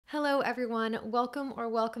Hello everyone,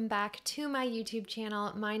 welcome back to my YouTube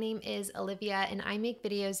channel. My name is Olivia and I make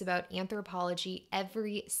videos about anthropology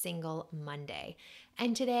every single Monday.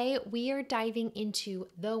 And today we are diving into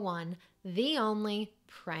the one, the only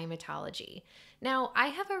primatology. Now, I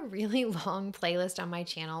have a really long playlist on my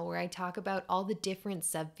channel where I talk about all the different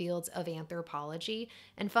subfields of anthropology,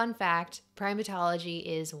 and fun fact, primatology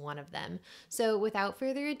is one of them. So without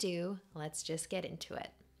further ado, let's just get into it.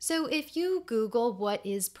 So if you Google what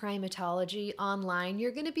is primatology online,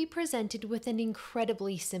 you're going to be presented with an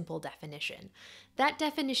incredibly simple definition. That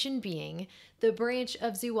definition being the branch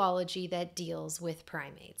of zoology that deals with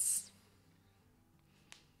primates.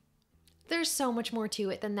 There's so much more to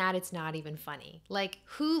it than that, it's not even funny. Like,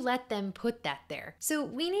 who let them put that there? So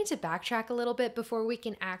we need to backtrack a little bit before we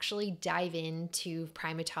can actually dive into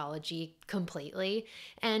primatology completely.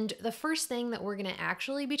 And the first thing that we're gonna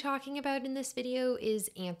actually be talking about in this video is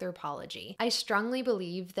anthropology. I strongly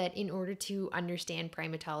believe that in order to understand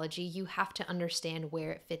primatology, you have to understand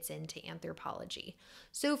where it fits into anthropology.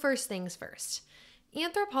 So first things first.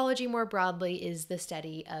 Anthropology more broadly is the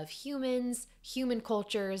study of humans, human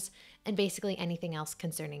cultures, and basically anything else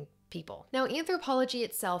concerning people. Now, anthropology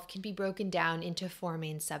itself can be broken down into four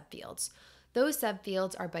main subfields. Those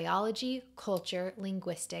subfields are biology, culture,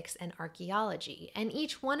 linguistics, and archaeology, and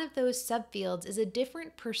each one of those subfields is a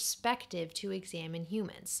different perspective to examine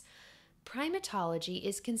humans. Primatology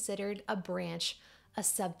is considered a branch, a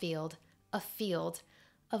subfield, a field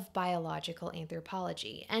of biological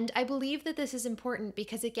anthropology. And I believe that this is important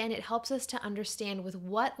because, again, it helps us to understand with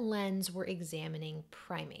what lens we're examining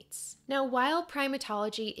primates. Now, while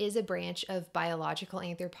primatology is a branch of biological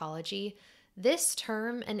anthropology, this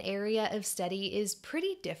term and area of study is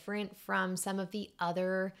pretty different from some of the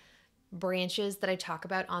other branches that I talk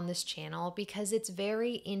about on this channel because it's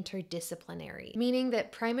very interdisciplinary, meaning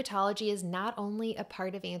that primatology is not only a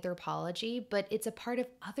part of anthropology, but it's a part of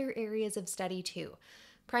other areas of study too.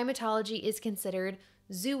 Primatology is considered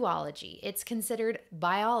zoology, it's considered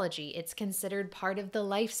biology, it's considered part of the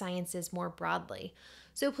life sciences more broadly.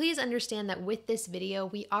 So please understand that with this video,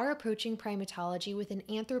 we are approaching primatology with an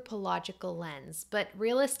anthropological lens, but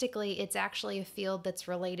realistically, it's actually a field that's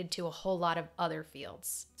related to a whole lot of other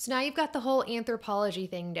fields. So now you've got the whole anthropology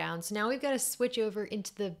thing down, so now we've got to switch over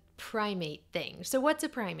into the primate thing. So what's a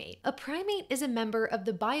primate? A primate is a member of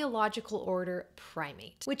the biological order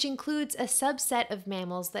primate, which includes a subset of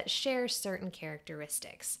mammals that share certain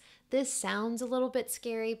characteristics. This sounds a little bit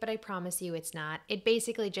scary, but I promise you it's not. It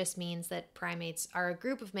basically just means that primates are a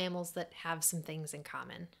group of mammals that have some things in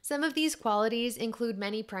common. Some of these qualities include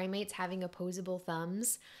many primates having opposable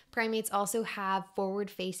thumbs. Primates also have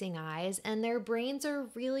forward-facing eyes, and their brains are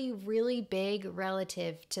really, really big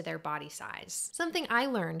relative to their body size. Something I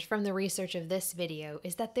learned from the research of this video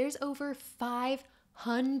is that there's over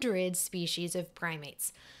 500 species of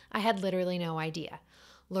primates. I had literally no idea.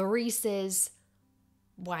 Lorises,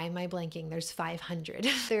 why am I blanking? There's 500.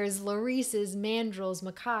 There's lorises, mandrills,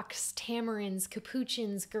 macaques, tamarins,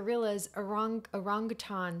 capuchins, gorillas,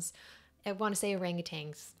 orangutans. I want to say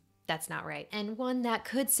orangutans. That's not right. And one that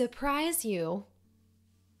could surprise you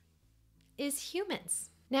is humans.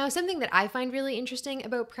 Now, something that I find really interesting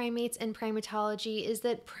about primates and primatology is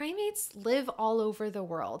that primates live all over the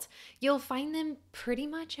world. You'll find them pretty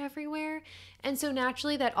much everywhere. And so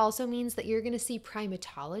naturally, that also means that you're going to see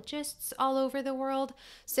primatologists all over the world.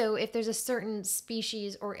 So if there's a certain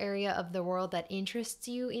species or area of the world that interests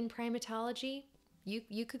you in primatology,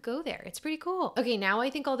 you could go there. It's pretty cool. Okay, now I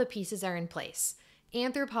think all the pieces are in place.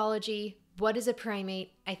 Anthropology, what is a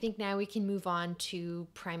primate? I think now we can move on to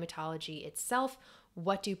primatology itself.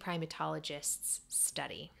 What do primatologists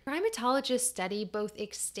study? Primatologists study both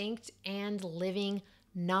extinct and living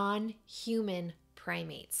non-human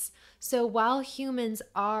primates. So while humans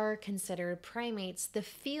are considered primates, the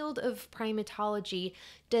field of primatology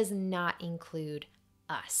does not include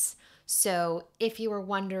us. So if you were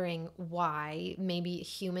wondering why maybe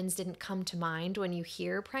humans didn't come to mind when you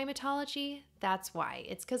hear primatology, that's why.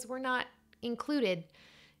 It's because we're not included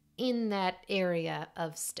in that area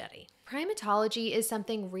of study. Primatology is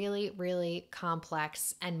something really, really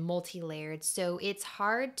complex and multi-layered, so it's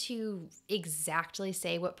hard to exactly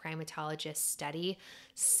say what primatologists study.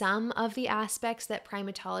 Some of the aspects that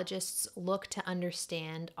primatologists look to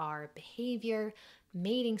understand are behavior,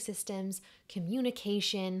 mating systems,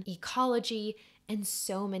 communication, ecology, and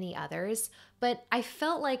so many others. But I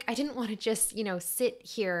felt like I didn't want to just, sit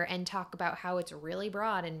here and talk about how it's really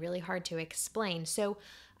broad and really hard to explain. So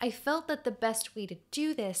I felt that the best way to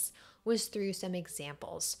do this was through some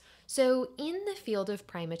examples. So in the field of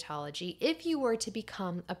primatology, if you were to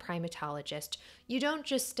become a primatologist, you don't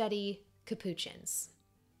just study capuchins.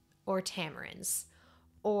 or tamarins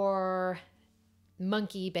or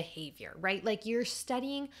monkey behavior, right? Like you're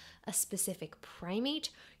studying a specific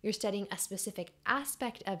primate, you're studying a specific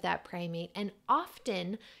aspect of that primate, and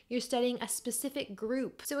often you're studying a specific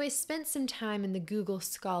group. So I spent some time in the Google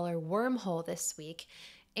Scholar wormhole this week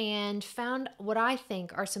and found what I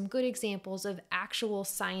think are some good examples of actual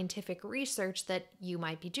scientific research that you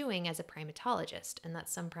might be doing as a primatologist, and that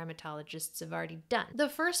some primatologists have already done. The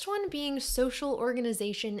first one being social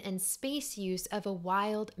organization and space use of a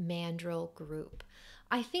wild mandrill group.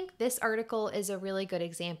 I think this article is a really good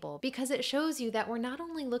example because it shows you that we're not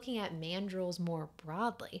only looking at mandrills more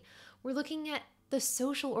broadly, we're looking at the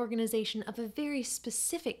social organization of a very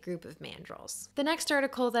specific group of mandrills. The next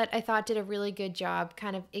article that I thought did a really good job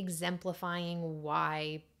kind of exemplifying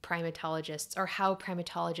why primatologists or how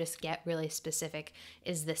primatologists get really specific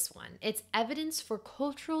is this one. It's evidence for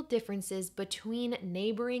cultural differences between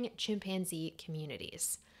neighboring chimpanzee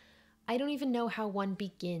communities. I don't even know how one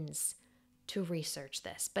begins to research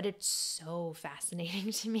this, but it's so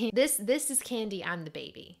fascinating to me. This is candy, I'm the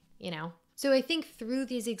baby, you know? So I think through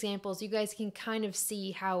these examples, you guys can kind of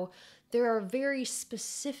see how there are very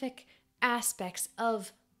specific aspects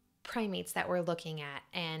of primates that we're looking at.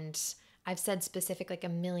 And I've said specific like a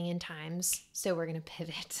million times, so we're gonna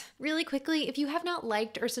pivot. Really quickly, if you have not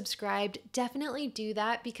liked or subscribed, definitely do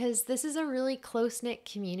that because this is a really close-knit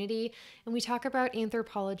community and we talk about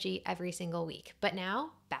anthropology every single week. But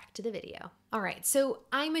now, back to the video. All right, so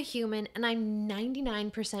I'm a human and I'm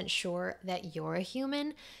 99% sure that you're a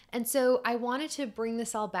human. And so I wanted to bring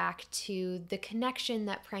this all back to the connection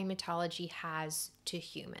that primatology has to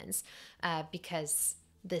humans because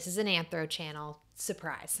this is an anthro channel,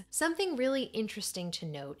 surprise. Something really interesting to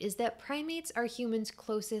note is that primates are humans'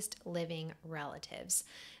 closest living relatives.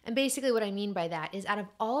 And basically what I mean by that is out of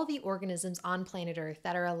all the organisms on planet Earth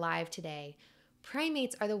that are alive today,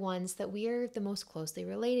 primates are the ones that we are the most closely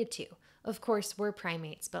related to. Of course, we're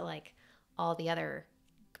primates, but like all the other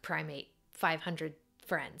primate 500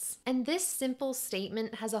 friends. And this simple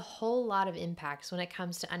statement has a whole lot of impacts when it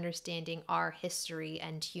comes to understanding our history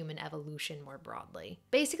and human evolution more broadly.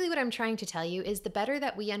 Basically, what I'm trying to tell you is the better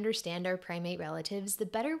that we understand our primate relatives, the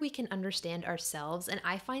better we can understand ourselves, and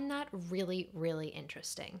I find that really, really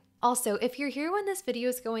interesting. Also, if you're here when this video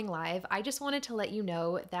is going live, I just wanted to let you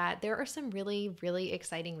know that there are some really, really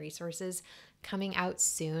exciting resources coming out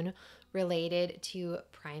soon related to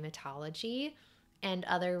primatology and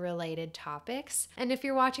other related topics. And if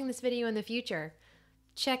you're watching this video in the future,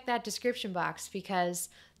 check that description box because,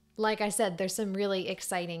 like I said, there's some really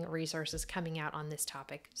exciting resources coming out on this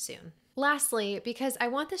topic soon. Lastly, because I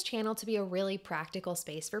want this channel to be a really practical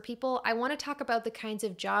space for people, I want to talk about the kinds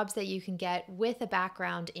of jobs that you can get with a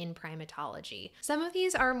background in primatology. Some of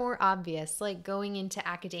these are more obvious, like going into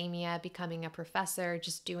academia, becoming a professor,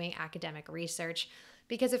 just doing academic research.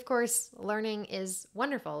 Because of course, learning is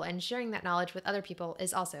wonderful and sharing that knowledge with other people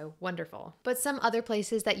is also wonderful. But some other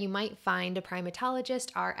places that you might find a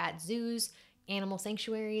primatologist are at zoos, animal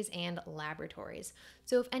sanctuaries, and laboratories.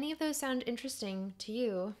 So if any of those sound interesting to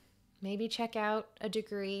you, maybe check out a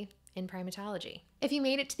degree in primatology. If you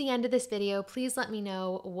made it to the end of this video, please let me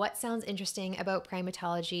know what sounds interesting about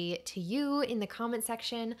primatology to you in the comment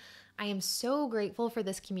section. I am so grateful for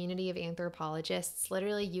this community of anthropologists.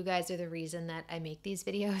 Literally, you guys are the reason that I make these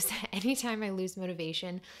videos. Anytime I lose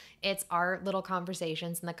motivation, it's our little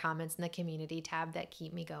conversations in the comments in the community tab that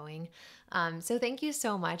keep me going. So thank you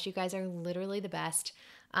so much. You guys are literally the best.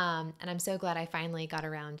 And I'm so glad I finally got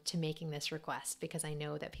around to making this request because I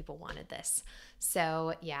know that people wanted this.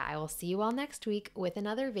 So yeah, I will see you all next week with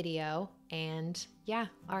another video. And yeah,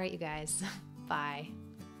 all right, you guys, bye.